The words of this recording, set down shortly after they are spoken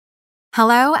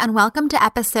Hello and welcome to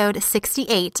episode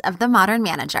 68 of The Modern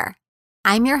Manager.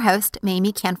 I'm your host,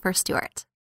 Mamie Canfor Stewart.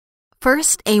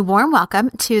 First, a warm welcome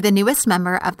to the newest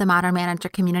member of the Modern Manager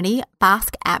community,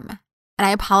 Bossk M. And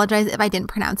I apologize if I didn't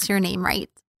pronounce your name right.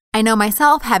 I know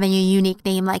myself having a unique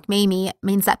name like Mamie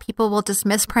means that people will just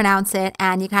mispronounce it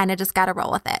and you kind of just gotta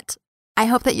roll with it. I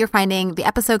hope that you're finding the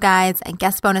episode guides and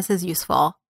guest bonuses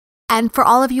useful. And for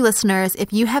all of you listeners,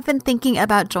 if you have been thinking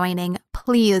about joining,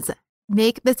 please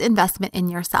make this investment in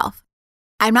yourself.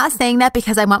 I'm not saying that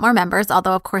because I want more members,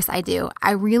 although of course I do.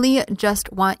 I really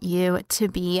just want you to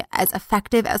be as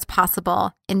effective as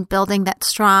possible in building that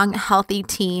strong, healthy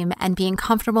team and being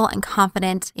comfortable and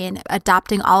confident in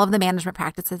adopting all of the management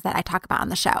practices that I talk about on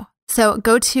the show. So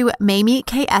go to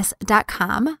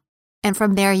mamieks.com, and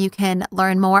from there you can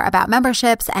learn more about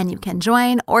memberships and you can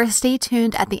join or stay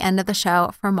tuned at the end of the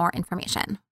show for more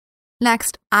information.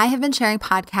 Next, I have been sharing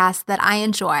podcasts that I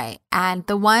enjoy, and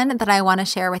the one that I want to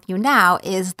share with you now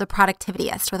is The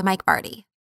Productivityist with Mike Vardy.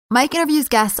 Mike interviews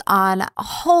guests on a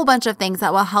whole bunch of things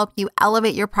that will help you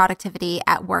elevate your productivity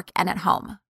at work and at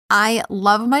home. I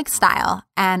love Mike's style,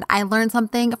 and I learn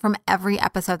something from every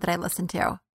episode that I listen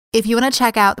to. If you want to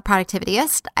check out The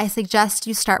Productivityist, I suggest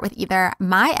you start with either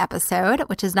my episode,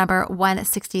 which is number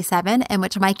 167, in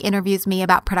which Mike interviews me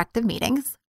about productive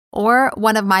meetings, or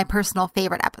one of my personal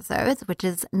favorite episodes, which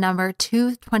is number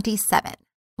 227,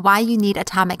 Why You Need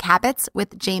Atomic Habits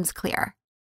with James Clear.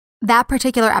 That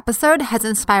particular episode has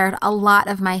inspired a lot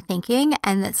of my thinking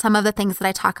and some of the things that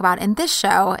I talk about in this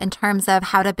show in terms of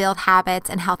how to build habits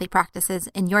and healthy practices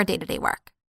in your day-to-day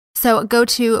work. So go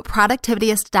to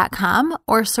productivityist.com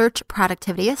or search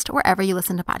Productivityist wherever you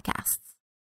listen to podcasts.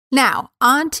 Now,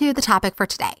 on to the topic for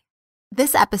today.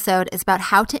 This episode is about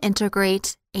how to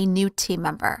integrate a new team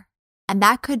member. And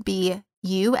that could be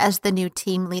you as the new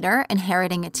team leader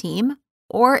inheriting a team,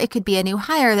 or it could be a new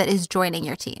hire that is joining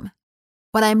your team.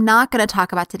 What I'm not going to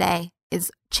talk about today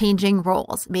is changing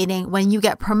roles, meaning when you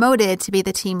get promoted to be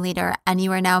the team leader and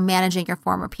you are now managing your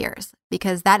former peers,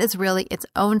 because that is really its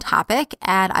own topic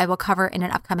and I will cover in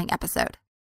an upcoming episode.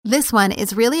 This one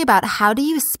is really about how do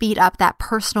you speed up that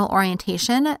personal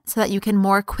orientation so that you can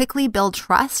more quickly build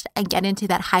trust and get into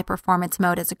that high performance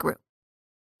mode as a group.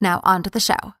 Now on to the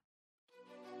show.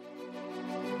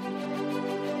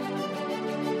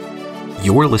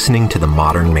 You're listening to The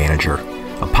Modern Manager,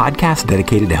 a podcast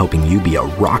dedicated to helping you be a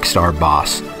rock star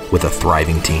boss with a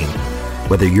thriving team.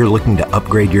 Whether you're looking to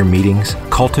upgrade your meetings,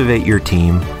 cultivate your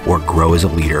team, or grow as a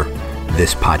leader,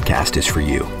 this podcast is for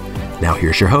you. Now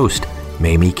here's your host,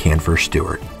 Mamie Canfor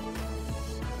Stewart.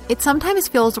 It sometimes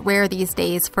feels rare these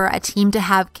days for a team to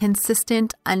have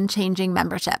consistent, unchanging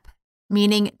membership,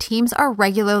 meaning teams are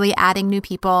regularly adding new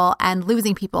people and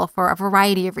losing people for a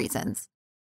variety of reasons.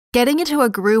 Getting into a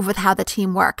groove with how the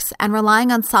team works and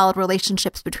relying on solid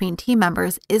relationships between team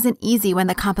members isn't easy when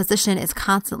the composition is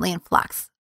constantly in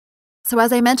flux. So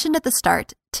as I mentioned at the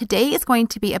start, today is going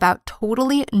to be about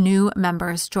totally new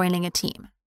members joining a team.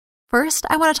 First,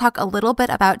 I want to talk a little bit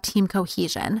about team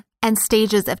cohesion and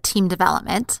stages of team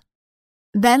development.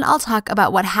 Then I'll talk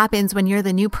about what happens when you're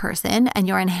the new person and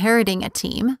you're inheriting a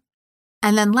team.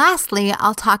 And then lastly,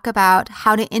 I'll talk about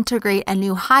how to integrate a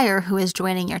new hire who is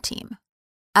joining your team.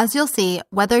 As you'll see,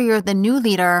 whether you're the new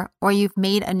leader or you've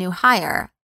made a new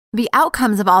hire, the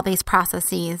outcomes of all these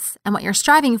processes and what you're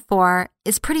striving for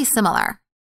is pretty similar.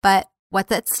 But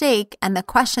what's at stake and the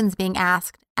questions being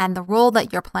asked and the role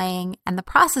that you're playing and the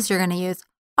process you're going to use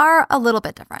are a little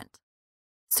bit different.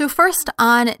 So first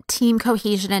on team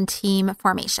cohesion and team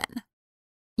formation.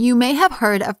 You may have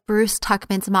heard of Bruce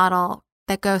Tuckman's model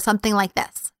that goes something like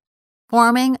this: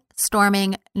 forming,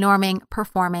 storming, norming,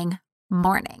 performing,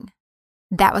 morning.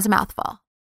 That was a mouthful.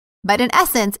 But in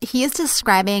essence, he is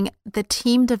describing the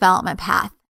team development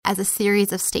path as a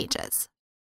series of stages.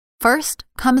 First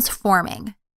comes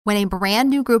forming, when a brand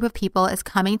new group of people is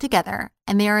coming together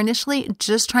and they are initially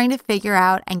just trying to figure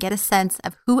out and get a sense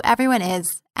of who everyone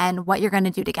is and what you're going to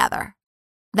do together.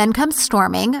 Then comes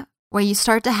storming, where you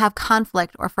start to have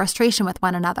conflict or frustration with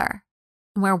one another,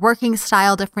 where working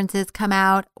style differences come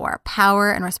out or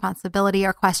power and responsibility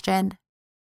are questioned.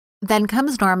 Then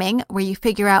comes norming, where you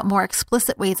figure out more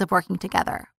explicit ways of working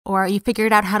together, or you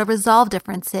figured out how to resolve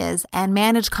differences and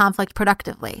manage conflict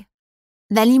productively.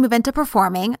 Then you move into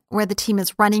performing, where the team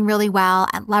is running really well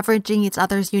and leveraging each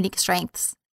other's unique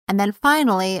strengths. And then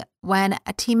finally, when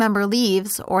a team member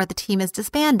leaves or the team is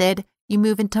disbanded, you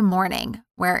move into mourning,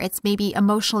 where it's maybe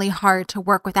emotionally hard to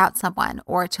work without someone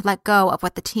or to let go of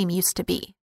what the team used to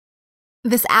be.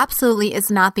 This absolutely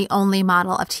is not the only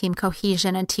model of team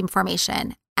cohesion and team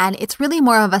formation, and it's really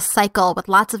more of a cycle with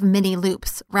lots of mini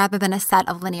loops rather than a set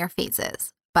of linear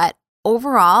phases. But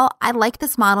Overall, I like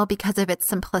this model because of its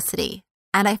simplicity,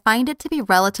 and I find it to be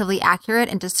relatively accurate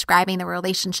in describing the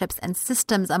relationships and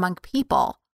systems among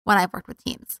people when I've worked with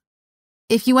teams.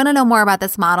 If you want to know more about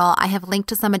this model, I have linked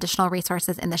to some additional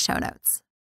resources in the show notes.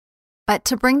 But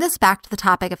to bring this back to the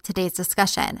topic of today's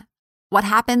discussion, what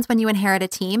happens when you inherit a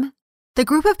team? The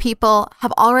group of people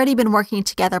have already been working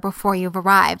together before you've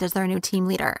arrived as their new team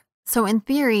leader. So in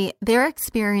theory, they're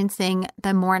experiencing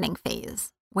the mourning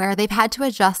phase, where they've had to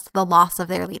adjust to the loss of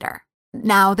their leader.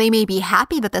 Now, they may be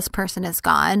happy that this person is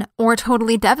gone, or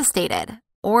totally devastated,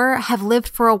 or have lived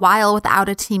for a while without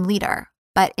a team leader.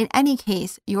 But in any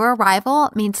case, your arrival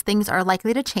means things are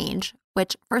likely to change,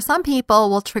 which for some people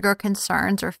will trigger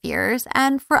concerns or fears,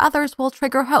 and for others will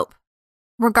trigger hope.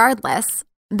 Regardless,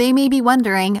 they may be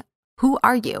wondering, who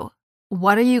are you?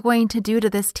 What are you going to do to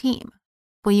this team?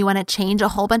 Will you want to change a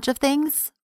whole bunch of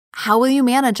things? How will you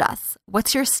manage us?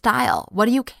 What's your style? What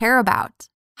do you care about?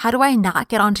 How do I not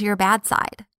get onto your bad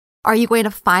side? Are you going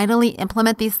to finally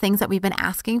implement these things that we've been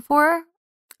asking for?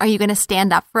 Are you going to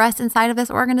stand up for us inside of this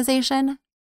organization?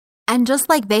 And just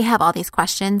like they have all these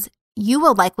questions, you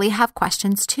will likely have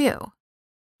questions too.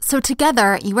 So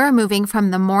together, you are moving from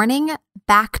the mourning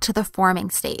back to the forming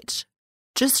stage.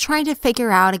 Just trying to figure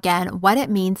out again what it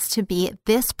means to be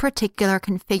this particular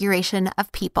configuration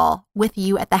of people with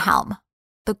you at the helm.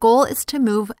 The goal is to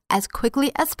move as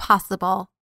quickly as possible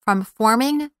from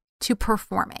forming to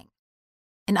performing.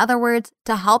 In other words,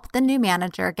 to help the new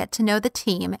manager get to know the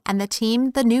team and the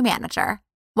team the new manager,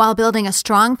 while building a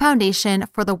strong foundation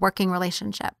for the working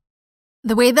relationship.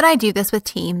 The way that I do this with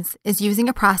teams is using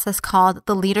a process called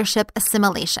the leadership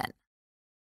assimilation.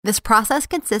 This process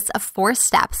consists of 4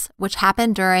 steps, which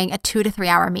happen during a 2 to 3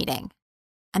 hour meeting.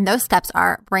 And those steps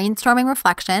are brainstorming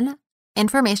reflection,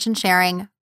 information sharing,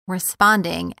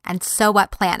 responding, and so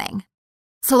what planning.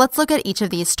 So let's look at each of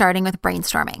these, starting with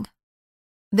brainstorming.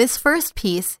 This first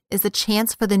piece is a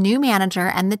chance for the new manager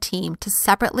and the team to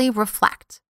separately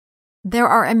reflect. There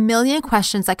are a million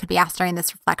questions that could be asked during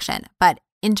this reflection, but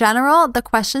in general, the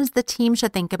questions the team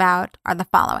should think about are the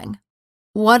following.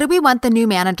 What do we want the new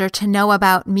manager to know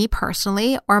about me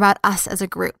personally or about us as a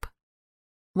group?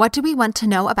 What do we want to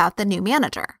know about the new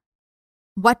manager?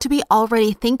 What do we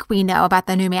already think we know about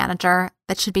the new manager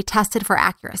that should be tested for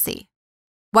accuracy?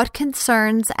 What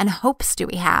concerns and hopes do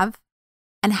we have?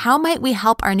 And how might we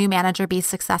help our new manager be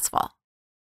successful?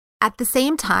 At the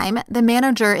same time, the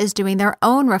manager is doing their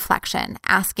own reflection,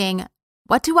 asking,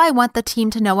 what do I want the team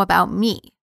to know about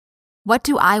me? What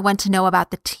do I want to know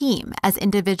about the team as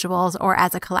individuals or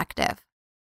as a collective?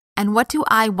 And what do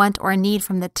I want or need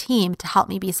from the team to help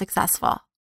me be successful?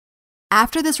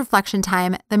 After this reflection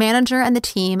time, the manager and the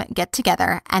team get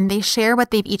together and they share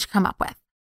what they've each come up with.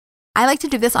 I like to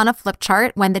do this on a flip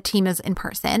chart when the team is in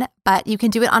person, but you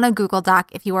can do it on a Google Doc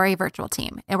if you are a virtual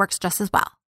team. It works just as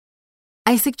well.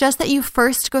 I suggest that you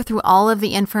first go through all of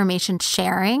the information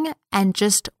sharing and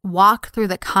just walk through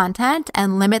the content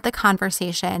and limit the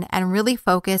conversation and really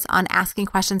focus on asking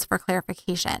questions for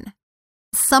clarification.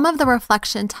 Some of the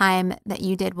reflection time that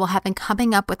you did will have been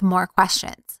coming up with more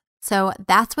questions. So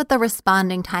that's what the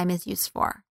responding time is used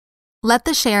for. Let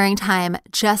the sharing time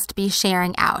just be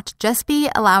sharing out. Just be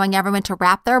allowing everyone to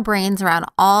wrap their brains around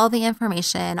all the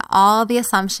information, all the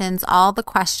assumptions, all the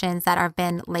questions that have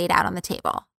been laid out on the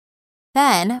table.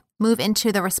 Then move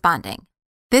into the responding.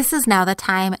 This is now the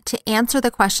time to answer the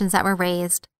questions that were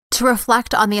raised, to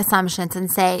reflect on the assumptions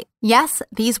and say, yes,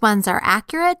 these ones are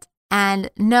accurate, and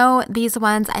no, these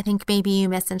ones I think maybe you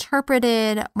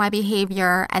misinterpreted my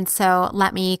behavior, and so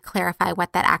let me clarify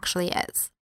what that actually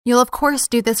is. You'll of course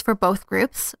do this for both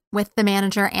groups with the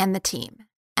manager and the team.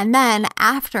 And then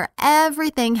after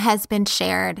everything has been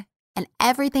shared and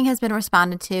everything has been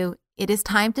responded to, it is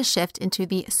time to shift into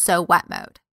the so what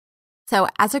mode. So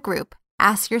as a group,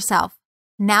 ask yourself,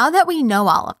 now that we know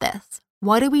all of this,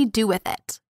 what do we do with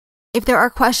it? If there are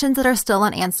questions that are still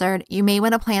unanswered, you may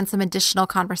want to plan some additional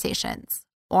conversations.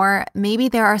 Or maybe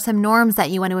there are some norms that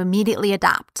you want to immediately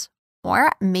adopt.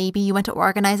 Or maybe you want to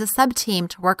organize a sub-team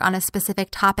to work on a specific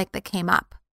topic that came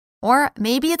up. Or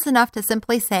maybe it's enough to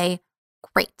simply say,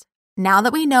 great, now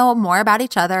that we know more about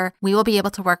each other, we will be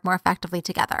able to work more effectively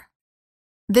together.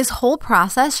 This whole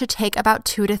process should take about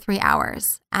 2 to 3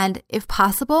 hours. And if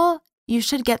possible, you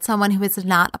should get someone who is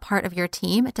not a part of your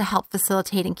team to help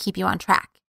facilitate and keep you on track.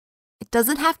 It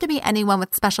doesn't have to be anyone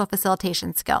with special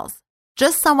facilitation skills.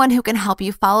 Just someone who can help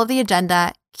you follow the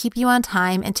agenda, keep you on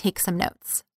time, and take some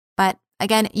notes. But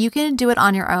again, you can do it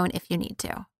on your own if you need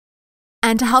to.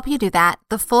 And to help you do that,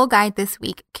 the full guide this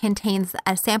week contains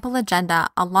a sample agenda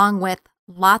along with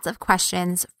lots of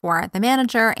questions for the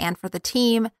manager and for the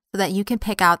team so that you can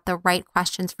pick out the right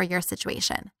questions for your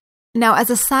situation. Now, as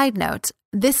a side note,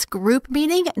 this group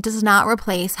meeting does not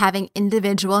replace having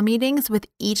individual meetings with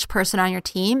each person on your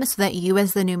team so that you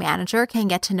as the new manager can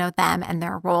get to know them and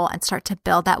their role and start to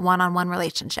build that one-on-one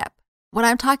relationship. What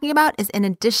I'm talking about is in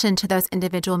addition to those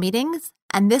individual meetings,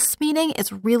 and this meeting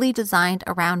is really designed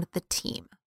around the team.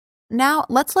 Now,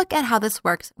 let's look at how this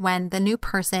works when the new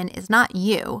person is not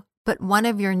you, but one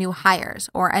of your new hires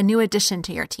or a new addition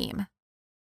to your team.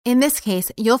 In this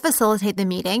case, you'll facilitate the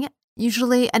meeting.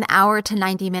 Usually an hour to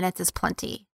 90 minutes is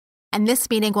plenty. And this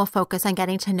meeting will focus on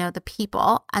getting to know the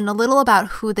people and a little about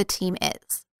who the team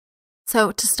is.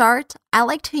 So to start, I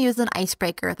like to use an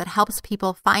icebreaker that helps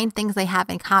people find things they have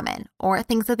in common or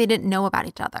things that they didn't know about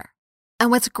each other. And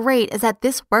what's great is that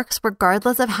this works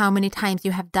regardless of how many times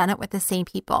you have done it with the same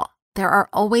people. There are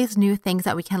always new things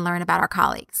that we can learn about our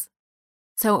colleagues.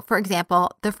 So for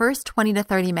example, the first 20 to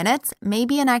 30 minutes may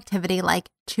be an activity like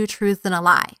 2 truths and a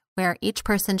lie, where each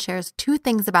person shares 2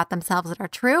 things about themselves that are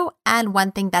true and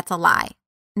 1 thing that's a lie.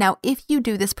 Now, if you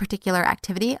do this particular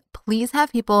activity, please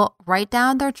have people write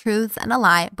down their truths and a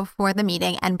lie before the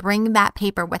meeting and bring that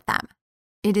paper with them.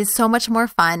 It is so much more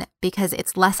fun because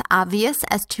it's less obvious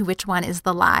as to which one is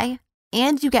the lie,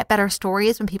 and you get better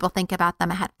stories when people think about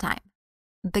them ahead of time.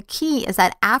 The key is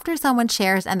that after someone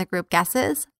shares and the group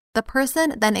guesses, the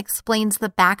person then explains the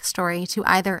backstory to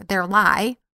either their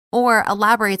lie or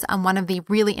elaborates on one of the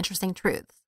really interesting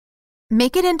truths.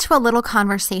 Make it into a little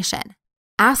conversation.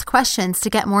 Ask questions to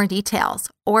get more details,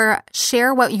 or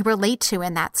share what you relate to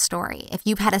in that story if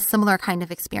you've had a similar kind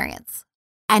of experience,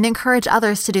 and encourage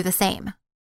others to do the same.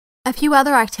 A few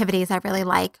other activities I really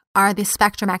like are the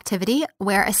spectrum activity,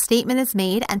 where a statement is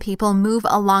made and people move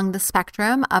along the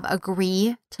spectrum of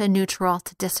agree to neutral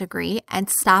to disagree and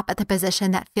stop at the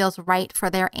position that feels right for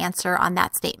their answer on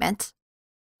that statement,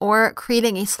 or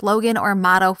creating a slogan or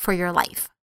motto for your life.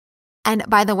 And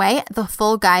by the way, the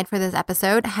full guide for this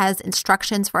episode has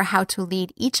instructions for how to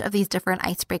lead each of these different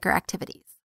icebreaker activities.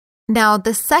 Now,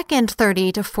 the second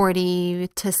 30 to 40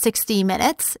 to 60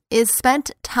 minutes is spent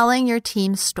telling your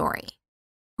team's story.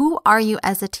 Who are you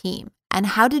as a team, and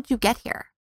how did you get here?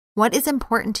 What is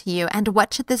important to you, and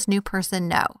what should this new person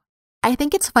know? I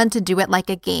think it's fun to do it like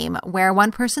a game where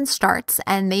one person starts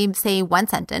and they say 1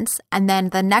 sentence, and then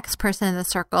the next person in the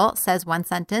circle says 1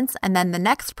 sentence, and then the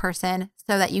next person,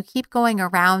 so that you keep going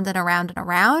around and around and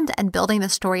around and building the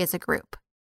story as a group.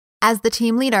 As the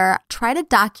team leader, try to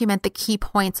document the key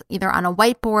points either on a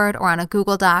whiteboard or on a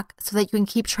Google Doc so that you can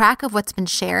keep track of what's been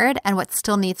shared and what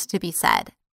still needs to be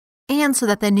said, and so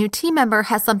that the new team member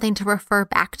has something to refer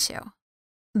back to.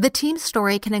 The team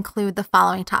story can include the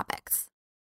following topics: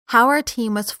 how our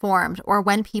team was formed or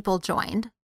when people joined,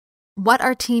 what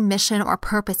our team mission or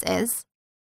purpose is,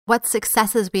 what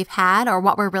successes we've had or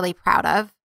what we're really proud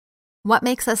of, what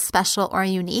makes us special or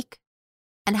unique,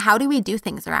 and how do we do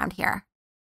things around here.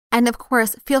 And of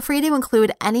course, feel free to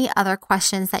include any other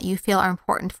questions that you feel are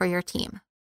important for your team.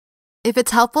 If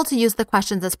it's helpful to use the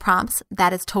questions as prompts,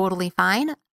 that is totally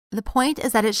fine. The point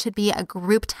is that it should be a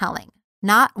group telling,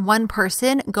 not one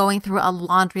person going through a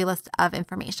laundry list of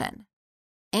information.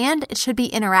 And it should be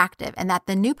interactive in that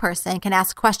the new person can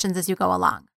ask questions as you go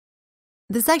along.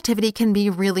 This activity can be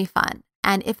really fun,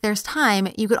 and if there's time,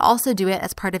 you could also do it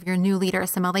as part of your new leader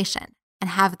assimilation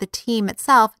and have the team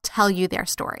itself tell you their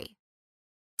story.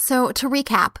 So to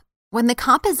recap, when the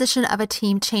composition of a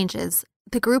team changes,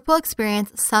 the group will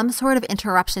experience some sort of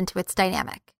interruption to its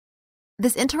dynamic.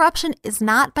 This interruption is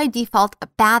not by default a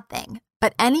bad thing,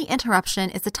 but any interruption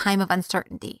is a time of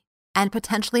uncertainty and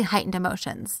potentially heightened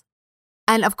emotions.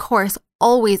 And of course,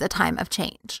 always a time of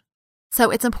change.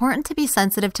 So it's important to be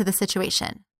sensitive to the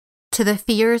situation, to the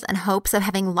fears and hopes of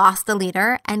having lost a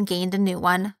leader and gained a new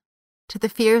one, to the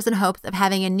fears and hopes of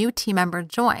having a new team member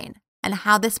join, and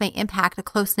how this may impact a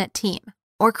close-knit team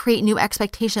or create new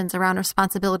expectations around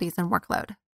responsibilities and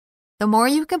workload. The more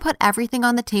you can put everything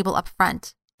on the table up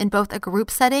front, in both a group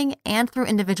setting and through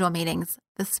individual meetings,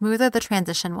 the smoother the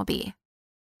transition will be.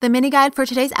 The mini guide for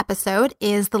today's episode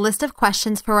is the list of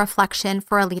questions for reflection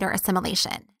for a leader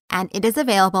assimilation, and it is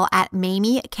available at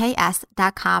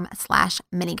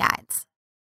mamieks.com/miniguides.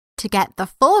 To get the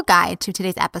full guide to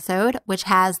today's episode, which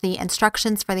has the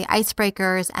instructions for the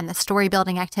icebreakers and the story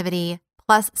building activity,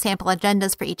 plus sample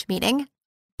agendas for each meeting,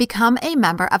 become a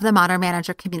member of the Modern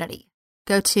Manager community.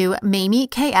 Go to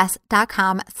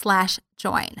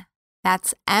mamieks.com/join.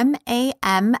 That's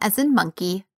MAM as in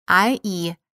monkey,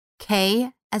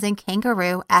 IEK as in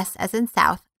kangaroo, S as in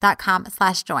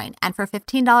south.com/join. And for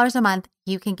 $15 a month,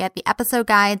 you can get the episode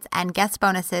guides and guest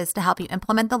bonuses to help you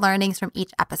implement the learnings from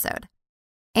each episode.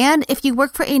 And if you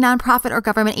work for a nonprofit or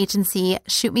government agency,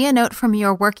 shoot me a note from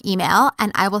your work email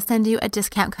and I will send you a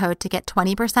discount code to get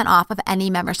 20% off of any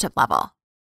membership level.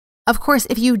 Of course,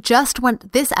 if you just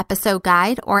want this episode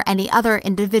guide or any other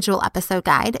individual episode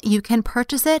guide, you can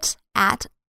purchase it at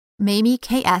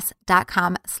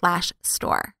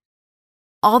mamieks.com/store.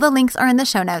 All the links are in the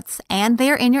show notes and they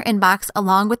are in your inbox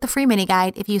along with the free mini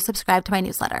guide if you subscribe to my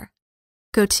newsletter.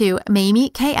 Go to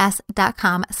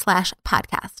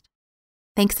mamieks.com/podcast.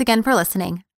 Thanks again for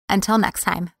listening. Until next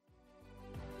time.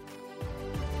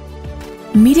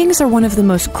 Meetings are one of the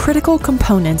most critical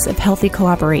components of healthy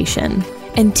collaboration,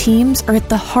 and teams are at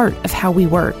the heart of how we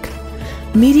work.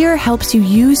 Meteor helps you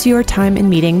use your time in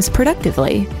meetings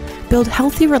productively, build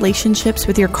healthy relationships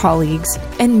with your colleagues,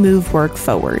 and move work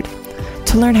forward.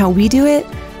 To learn how we do it,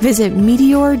 visit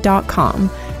meteor.com.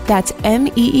 That's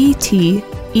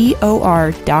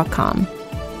meeteor.com.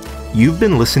 You've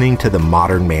been listening to The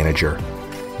Modern Manager.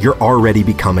 You're already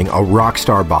becoming a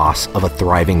rockstar boss of a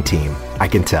thriving team, I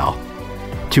can tell.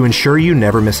 To ensure you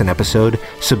never miss an episode,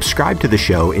 subscribe to the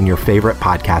show in your favorite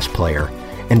podcast player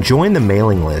and join the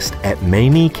mailing list at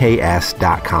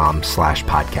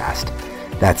mamieks.com/podcast.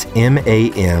 That's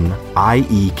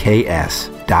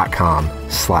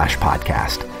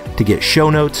MAMIEKS.com/podcast to get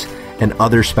show notes and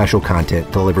other special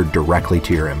content delivered directly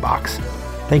to your inbox.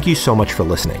 Thank you so much for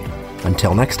listening.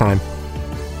 Until next time.